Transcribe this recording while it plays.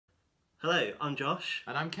Hello, I'm Josh.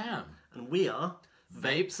 And I'm Cam. And we are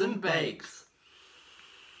Vapes and Bakes.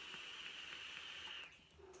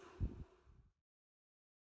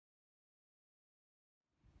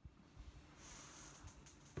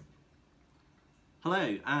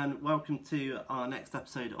 Hello, and welcome to our next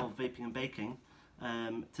episode of Vaping and Baking.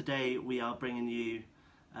 Today we are bringing you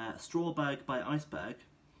Strawberg by Iceberg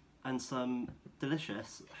and some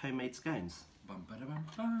delicious homemade scones. Bum, ba, da, bum,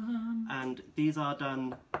 bum. And these are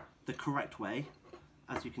done the correct way,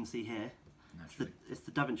 as you can see here. It's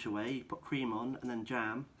the Devonshire way. You put cream on and then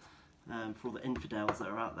jam, for all the infidels that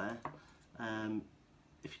are out there.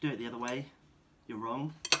 If you do it the other way, you're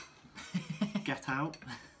wrong. Get out.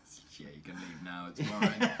 Yeah, you can leave now, it's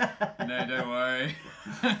fine. No, don't worry.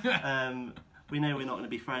 We know we're not going to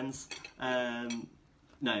be friends.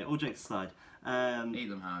 No, all jokes aside. Eat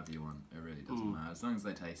them however you want, it really doesn't matter, as long as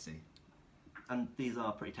they're tasty. And these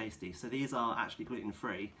are pretty tasty. So these are actually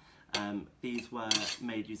gluten-free. These were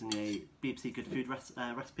made using a BBC Good Food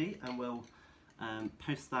recipe, and we'll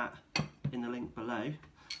post that in the link below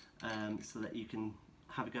so that you can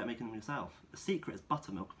have a go at making them yourself. The secret is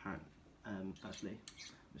buttermilk, apparently, actually,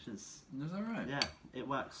 which is... Is that right? Yeah, it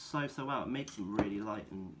works so well. It makes them really light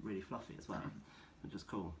and really fluffy as well, which is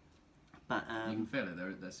cool. But you can feel it,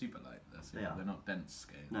 they're super light. They're not dense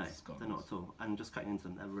scones. No, they're not at all. And just cutting into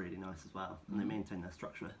them, they're really nice as well, and they maintain their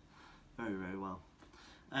structure very well.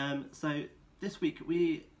 So this week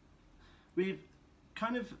we've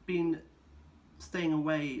kind of been staying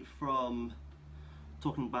away from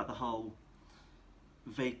talking about the whole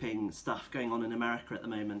vaping stuff going on in America at the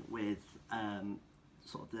moment with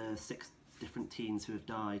sort of the 6 different teens who have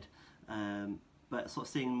died, but sort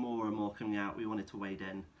of seeing more and more coming out. We wanted to wade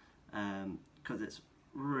in because it's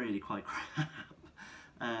really quite crap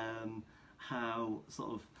how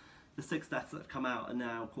sort of the 6 deaths that have come out are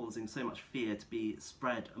now causing so much fear to be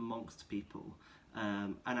spread amongst people,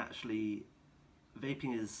 and actually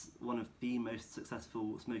vaping is one of the most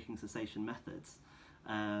successful smoking cessation methods,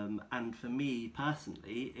 and for me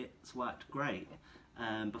personally it's worked great.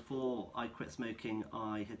 Before I quit smoking,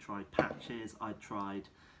 I had tried patches, I'd tried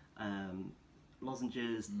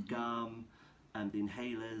lozenges, gum, and the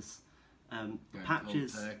inhalers.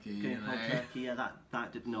 Patches, going cold turkey, yeah,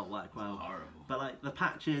 that did not work well. Horrible. But like the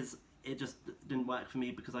patches, it just didn't work for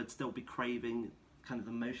me because I'd still be craving kind of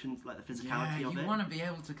the motions, like the physicality of it. You want to be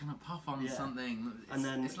able to kind of puff on something. And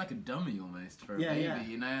then it's like a dummy almost for a baby,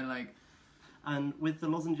 you know, like. And with the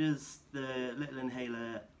lozenges, the little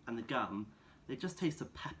inhaler, and the gum, they just taste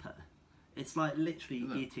of pepper. It's like literally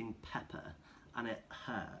eating pepper, and it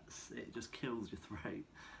hurts. It just kills your throat,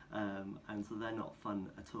 and so they're not fun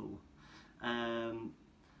at all.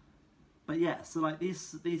 But yeah, so like these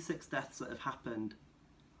 6 deaths that have happened,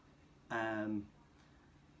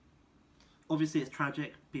 obviously it's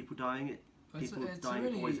tragic, people dying, people dying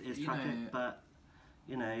really, always is tragic, but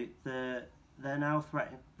you know, they're now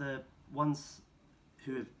threatening, the ones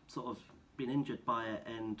who have sort of been injured by it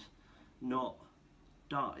and not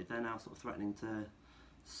died, they're now sort of threatening to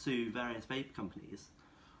sue various vape companies.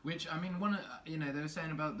 Which, I mean, they were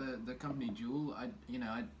saying about the company Juul. I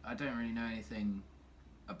don't really know anything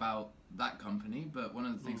about that company, but one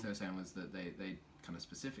of the things they were saying was that they kind of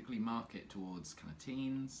specifically market towards kind of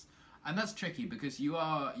teens, and that's tricky because you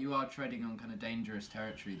are treading on kind of dangerous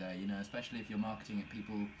territory there, you know, especially if you're marketing at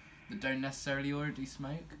people that don't necessarily already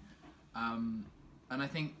smoke. And I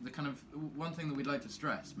think the kind of one thing that we'd like to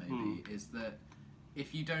stress maybe is that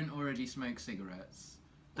if you don't already smoke cigarettes,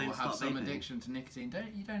 or have some addiction to nicotine,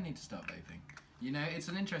 you don't need to start vaping. You know, it's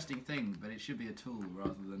an interesting thing, but it should be a tool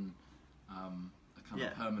rather than a kind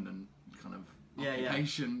of permanent kind of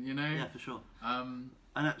occupation. You know. Yeah, for sure. And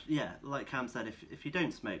actually, like Cam said, if you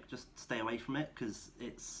don't smoke, just stay away from it because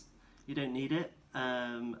you don't need it,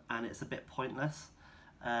 and it's a bit pointless.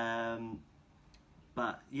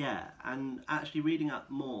 But yeah, and actually reading up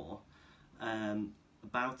more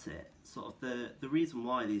about it, sort of the reason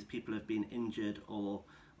why these people have been injured or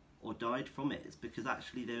died from it is because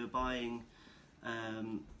actually they were buying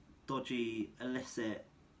dodgy, illicit,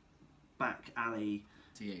 back alley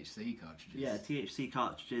THC cartridges. Yeah, THC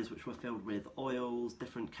cartridges which were filled with oils,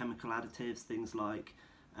 different chemical additives, things like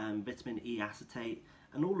vitamin E acetate,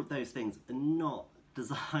 and all of those things are not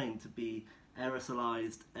designed to be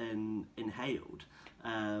aerosolized and inhaled.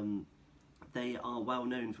 They are well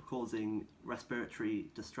known for causing respiratory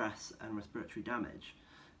distress and respiratory damage.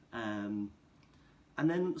 And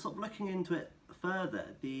then sort of looking into it further,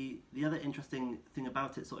 the other interesting thing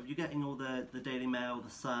about it, sort of you're getting all the Daily Mail, the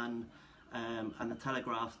Sun, and the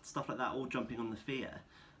Telegraph, stuff like that, all jumping on the fear,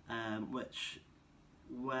 which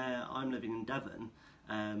where I'm living in Devon,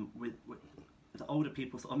 the older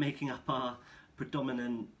people sort of making up our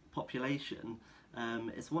predominant population,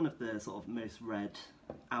 it's one of the sort of most read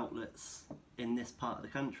outlets in this part of the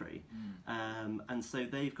country, and so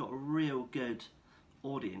they've got a real good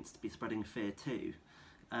audience to be spreading fear to.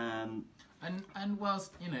 And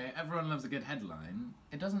whilst, you know, everyone loves a good headline,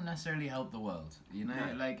 it doesn't necessarily help the world, you know?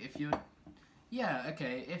 No. Like, if you're... Yeah,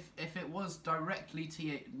 okay, if it was directly,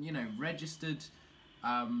 registered,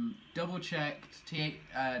 double-checked,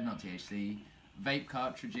 not THC, vape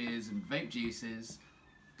cartridges and vape juices,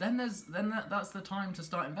 then that's the time to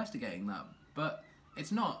start investigating that. But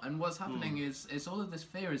it's not, and what's happening is all of this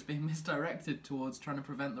fear is being misdirected towards trying to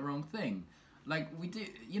prevent the wrong thing. Like, we do,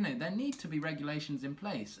 you know, there need to be regulations in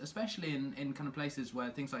place, especially in kind of places where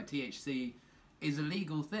things like THC is a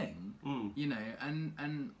legal thing, you know,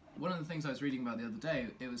 and one of the things I was reading about the other day,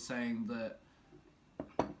 it was saying that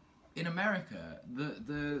in America,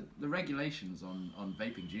 the regulations on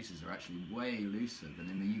vaping juices are actually way looser than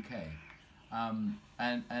in the UK.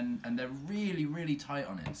 And they're really, really tight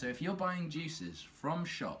on it. So if you're buying juices from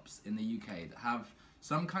shops in the UK that have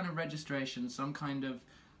some kind of registration, some kind of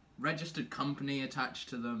registered company attached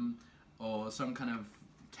to them, or some kind of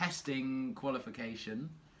testing qualification,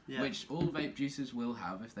 which all vape juices will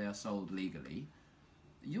have if they are sold legally,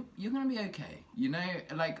 you're going to be okay. You know,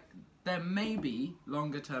 like, there may be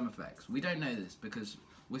longer term effects. We don't know this because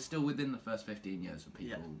we're still within the first 15 years of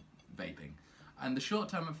people vaping. And the short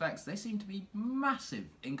term effects, they seem to be massive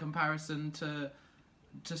in comparison to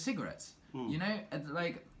cigarettes. You know,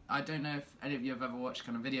 like, I don't know if any of you have ever watched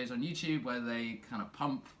kind of videos on YouTube where they kind of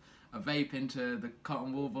pump a vape into the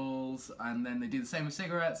cotton wool balls and then they do the same with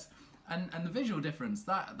cigarettes. And the visual difference,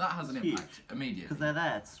 that has an impact immediately. Because they're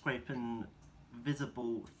there scraping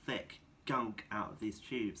visible, thick gunk out of these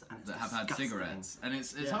tubes, and it's that have had cigarettes, and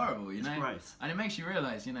it's horrible, you know. It's gross. And it makes you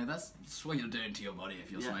realise, you know, that's what you're doing to your body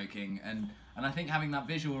if you're smoking, and I think having that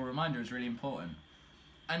visual reminder is really important.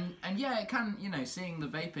 And yeah, it can, you know, seeing the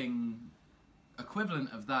vaping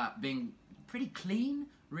equivalent of that being pretty clean,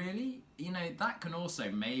 really, you know, that can also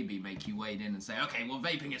maybe make you wade in and say, okay, well,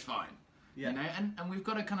 vaping is fine. You know, and we've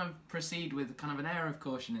got to kind of proceed with kind of an air of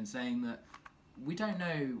caution in saying that we don't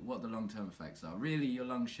know what the long-term effects are. Really, your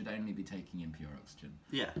lungs should only be taking in pure oxygen.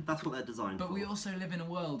 Yeah, that's what they're designed for. But we also live in a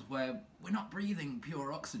world where we're not breathing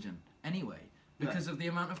pure oxygen anyway, because of the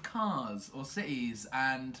amount of cars or cities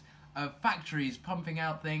and factories pumping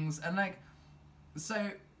out things, and like, so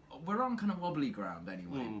we're on kind of wobbly ground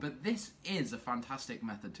anyway. But this is a fantastic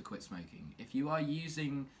method to quit smoking. If you are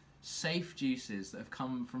using safe juices that have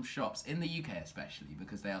come from shops, in the UK especially,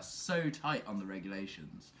 because they are so tight on the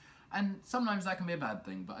regulations. And sometimes that can be a bad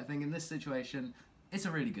thing, but I think in this situation, it's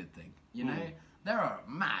a really good thing, you know? There are a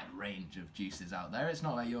mad range of juices out there. It's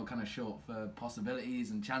not like you're kind of short for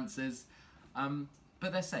possibilities and chances,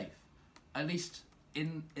 but they're safe. At least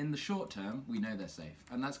in the short term, we know they're safe.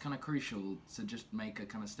 And that's kind of crucial to just make a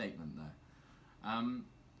kind of statement there.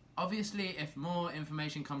 Obviously, if more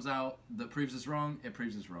information comes out that proves us wrong, it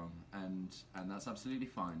proves us wrong, and that's absolutely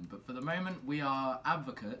fine. But for the moment, we are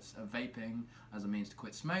advocates of vaping as a means to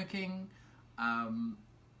quit smoking, and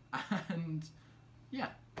yeah.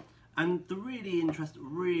 And the really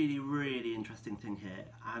interesting thing here,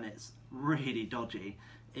 and it's really dodgy,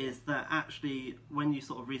 is that actually when you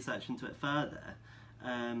sort of research into it further,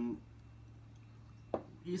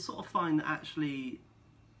 you sort of find that actually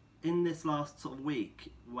in this last sort of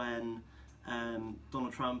week, when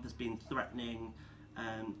Donald Trump has been threatening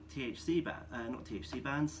THC not THC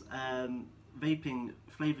bans,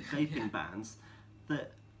 flavoured vaping bans,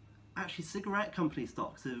 that actually cigarette company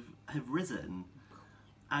stocks have risen,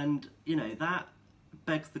 and you know that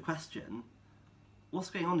begs the question: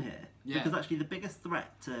 what's going on here? Because actually the biggest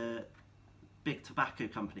threat to big tobacco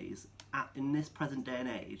companies in this present day and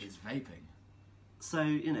age is vaping. So,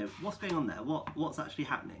 you know, what's going on there? What's actually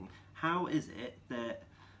happening? How is it that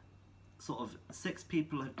sort of 6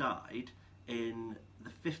 people have died in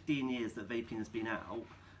the 15 years that vaping has been out,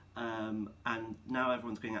 and now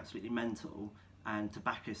everyone's going absolutely mental and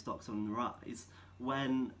tobacco stocks on the rise,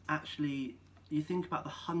 when actually you think about the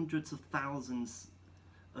hundreds of thousands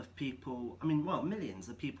of people, I mean, well, millions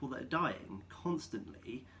of people that are dying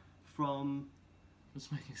constantly from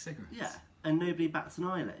smoking cigarettes. Yeah, and nobody bats an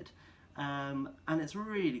eyelid. And it's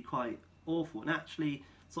really quite awful. And actually,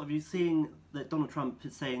 sort of, you're seeing that Donald Trump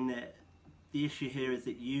is saying that the issue here is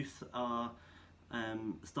that youth are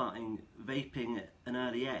starting vaping at an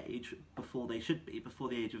early age before they should be, before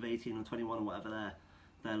the age of 18 or 21 or whatever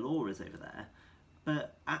their law is over there.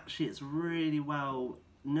 But actually, it's really well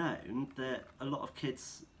known that a lot of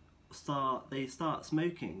kids start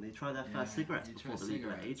smoking. They try their first cigarettes before the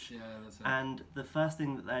legal age. Yeah, that's it. And the first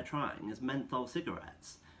thing that they're trying is menthol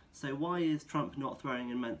cigarettes. So why is Trump not throwing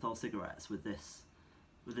in menthol cigarettes with this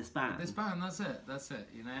ban? This ban, that's it,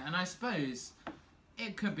 you know. And I suppose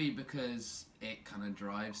it could be because it kind of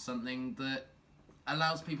drives something that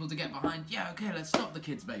allows people to get behind, yeah, okay, let's stop the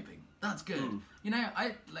kids vaping. That's good. You know,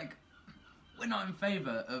 we're not in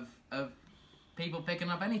favour of people picking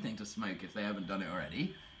up anything to smoke if they haven't done it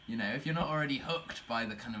already. You know, if you're not already hooked by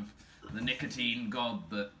the kind of the nicotine god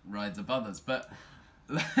that rides above us. But,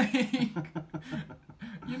 like,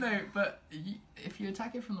 you know, but if you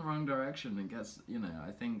attack it from the wrong direction, it gets, you know,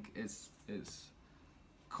 I think it's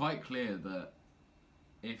quite clear that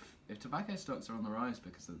if tobacco stocks are on the rise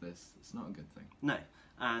because of this, it's not a good thing. No,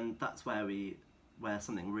 and that's where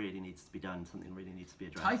something really needs to be done, something really needs to be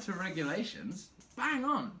addressed. Tighter regulations, bang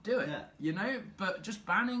on, do it. Yeah. You know, but just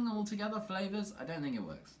banning altogether flavours, I don't think it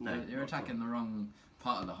works. No, you're attacking the wrong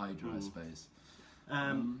part of the hydra, I suppose.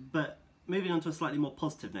 But moving on to a slightly more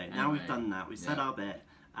positive note. Now we've done that, we've said yeah. our bit,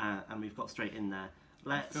 and we've got straight in there.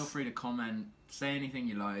 Feel free to comment, say anything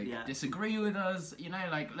you like, disagree with us, you know,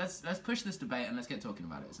 like, let's push this debate and let's get talking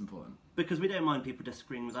about it, it's important. Because we don't mind people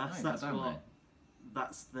disagreeing with us, No,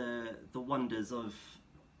 that's the wonders of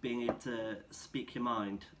being able to speak your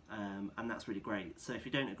mind, and that's really great. So if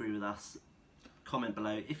you don't agree with us, comment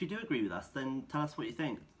below. If you do agree with us, then tell us what you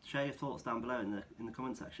think. Share your thoughts down below in the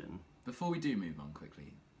comment section. Before we do move on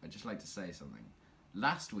quickly, I'd just like to say something.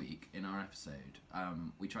 Last week in our episode,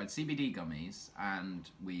 we tried CBD gummies and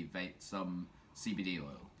we vaped some CBD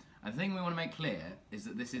oil. And the thing we want to make clear is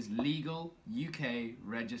that this is legal UK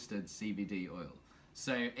registered CBD oil.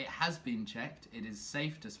 So it has been checked. It is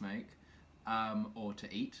safe to smoke or to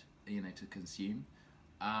eat, you know, to consume.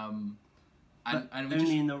 And we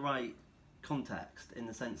only in the right context, in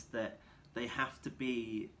the sense that they have to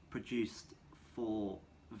be produced for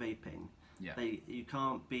vaping. Yeah. You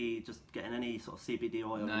can't be just getting any sort of CBD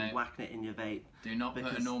oil and whacking it in your vape. Do not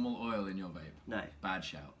put a normal oil in your vape. No. Bad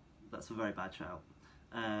shout. That's a very bad shout.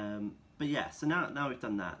 But yeah, so now we've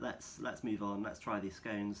done that. Let's move on. Let's try these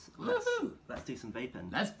scones. Let's do some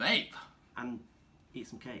vaping. Let's vape and eat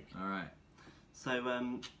some cake. All right.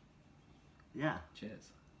 So yeah. Cheers.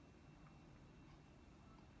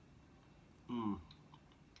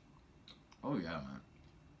 Oh yeah, man.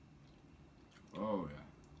 Oh yeah.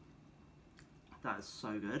 That is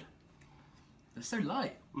so good. They're so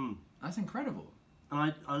light. That's incredible.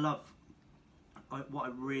 And I love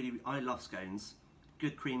scones.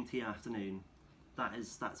 Good cream tea afternoon.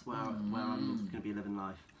 That's where I'm going to be living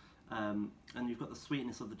life. And you've got the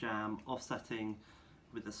sweetness of the jam offsetting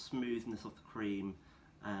with the smoothness of the cream,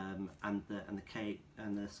 and the cake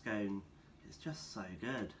and the scone. It's just so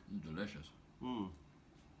good. Delicious. All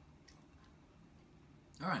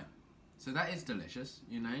right. So that is delicious.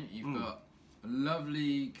 You know, you've got a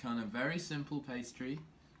lovely kind of very simple pastry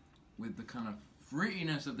with the kind of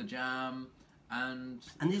fruitiness of the jam and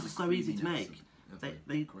these are so easy to make.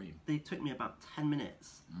 Cream. They took me about 10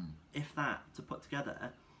 minutes, if that, to put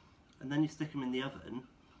together, and then you stick them in the oven.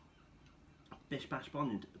 Bish bash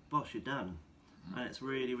bosh, you're done. And it's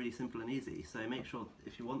really, really simple and easy. So make sure,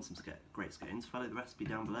 if you want some great scones, follow the recipe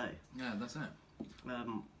down below. Yeah, that's it.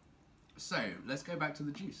 So let's go back to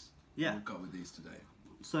the juice. Yeah. We've got with these today.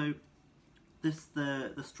 So this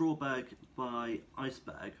the Strawberg by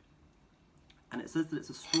Iceberg, and it says that it's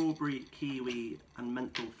a strawberry, kiwi, and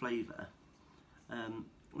menthol flavour,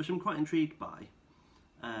 which I'm quite intrigued by,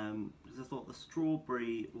 because I thought the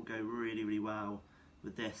strawberry will go really, really well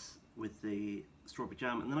with this, with the strawberry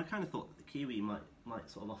jam, and then I kind of thought that the kiwi might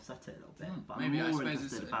sort of offset it a little bit. But maybe I'm more I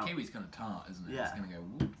suppose interested about kiwi's kind of tart, isn't it? Yeah. It's going to go.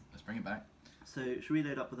 Whoop, let's bring it back. So should we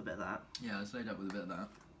load up with a bit of that? Yeah, let's load up with a bit of that.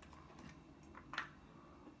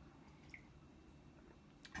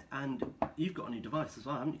 And you've got a new device as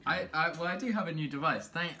well, haven't you? Well, I do have a new device.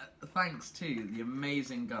 Thanks to the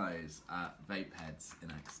amazing guys at Vape Heads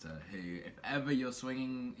in Exeter, who, if ever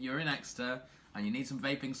you're in Exeter and you need some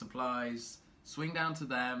vaping supplies, swing down to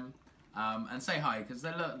them and say hi, because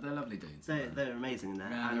they're lovely dudes. They're amazing in there,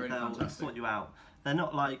 yeah, and really they'll fantastic. sort you out. They're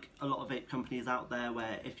not like a lot of vape companies out there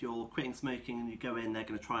where if you're quitting smoking and you go in, they're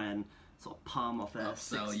going to try and sort of palm off a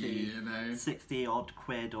 60 odd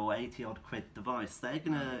quid or 80 odd quid device. They're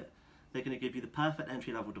gonna give you the perfect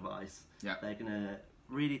entry level device. Yeah. They're gonna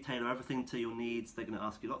really tailor everything to your needs. They're gonna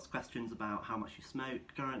ask you lots of questions about how much you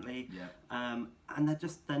smoke currently. Yeah. And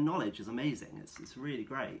their knowledge is amazing. It's really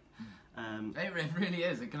great. It really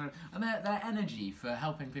is. And their energy for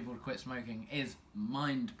helping people to quit smoking is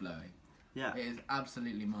mind blowing. Yeah. It is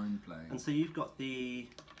absolutely mind blowing. And so you've got the.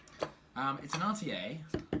 It's an RTA.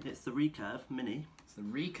 It's the Recurve Mini. It's the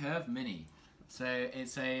Recurve Mini. So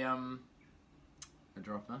it's a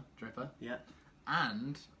dripper. Yeah.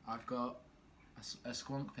 And I've got a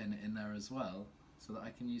squonk pin in there as well, so that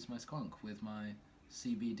I can use my squonk with my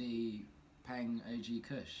CBD Peng OG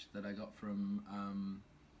Kush that I got from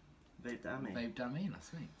Vape Dummy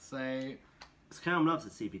last week. So Cam loves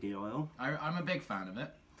the CBD oil. I'm a big fan of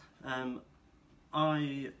it.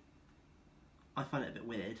 I find it a bit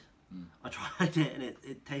weird. I tried it and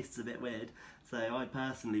it tastes a bit weird. So I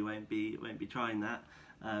personally won't be trying that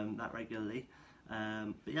regularly.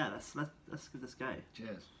 But yeah, let's give this a go.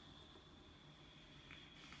 Cheers.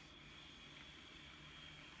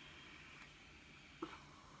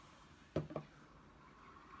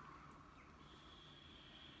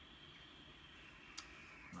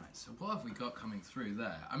 So what have we got coming through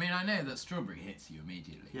there? I mean, I know that strawberry hits you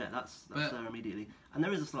immediately. Yeah, that's there immediately. And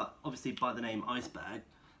there is a slight, obviously by the name Iceberg,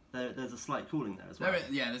 there's a slight cooling there as well.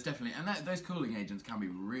 There's definitely, and those cooling agents can be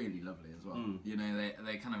really lovely as well. You know,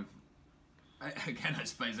 they kind of, again, I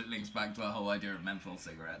suppose it links back to our whole idea of menthol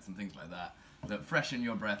cigarettes and things like that freshen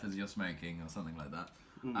your breath as you're smoking or something like that.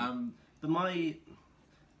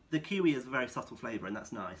 The kiwi is a very subtle flavour, and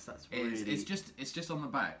that's nice. That's really... It's just on the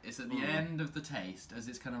back. It's at the end of the taste, as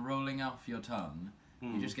it's kind of rolling off your tongue.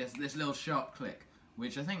 You just get this little sharp click,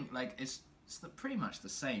 which I think like it's pretty much the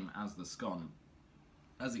same as the scone,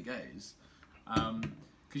 as it goes.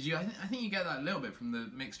 Because I think you get that a little bit from the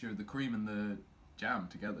mixture of the cream and the jam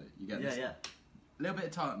together. You get this little bit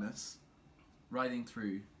of tartness riding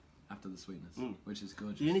through after the sweetness, which is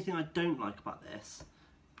gorgeous. The only thing I don't like about this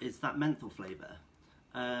is that menthol flavour.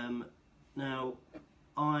 Now,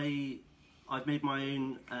 I've made my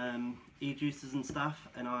own e-juices and stuff,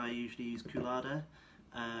 and I usually use Coolada,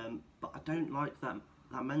 but I don't like that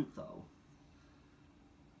menthol.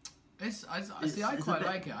 I quite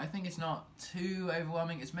like it. I think it's not too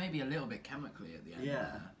overwhelming. It's maybe a little bit chemically at the end.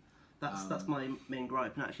 Yeah, that's my main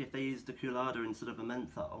gripe. And actually, if they used the Coolada instead of a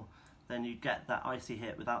menthol, then you get that icy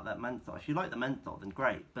hit without that menthol. If you like the menthol, then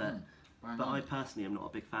great. But I personally am not a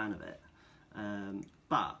big fan of it.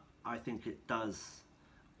 But I think it does.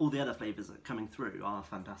 All the other flavours that are coming through are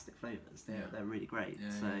fantastic flavours. They're really great. Yeah,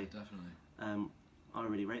 so definitely. I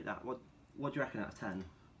really rate that. What do you reckon out of 10?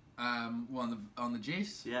 Well, on the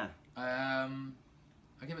juice. Yeah. I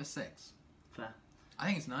give it a 6. Fair. I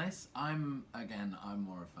think it's nice. I'm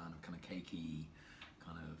more a fan of kind of cakey,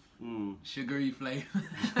 kind of sugary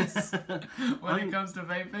flavours when it comes to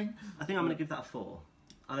vaping. I think I'm going to give that a 4.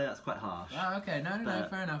 I think that's quite harsh. Oh, okay. No,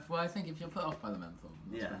 fair enough. Well, I think if you're put off by the menthol,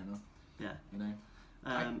 that's fair enough. Yeah. You know,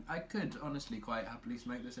 I could honestly quite happily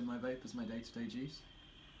smoke this in my vape as my day-to-day juice.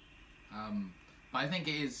 But I think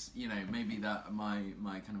it is, you know, maybe that my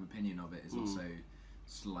kind of opinion of it is also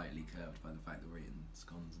slightly curbed by the fact that we're eating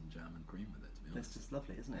scones and jam and cream with it, to be honest. It's just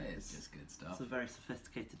lovely, isn't it? It's just good stuff. It's a very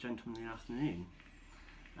sophisticated gentlemanly afternoon.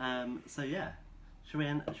 So yeah, should we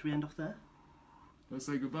end off there? Let's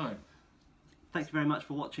say goodbye. Thank you very much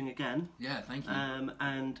for watching again. Yeah, thank you.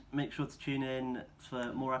 And make sure to tune in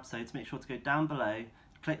for more episodes. Make sure to go down below,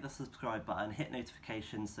 click the subscribe button, hit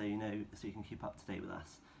notifications so you can keep up to date with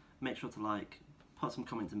us. Make sure to put some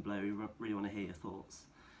comments in below. We really want to hear your thoughts.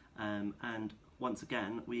 And once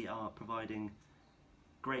again, we are providing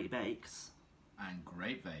great bakes and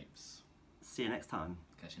great vapes. See you next time.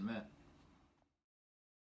 Catch you in a bit.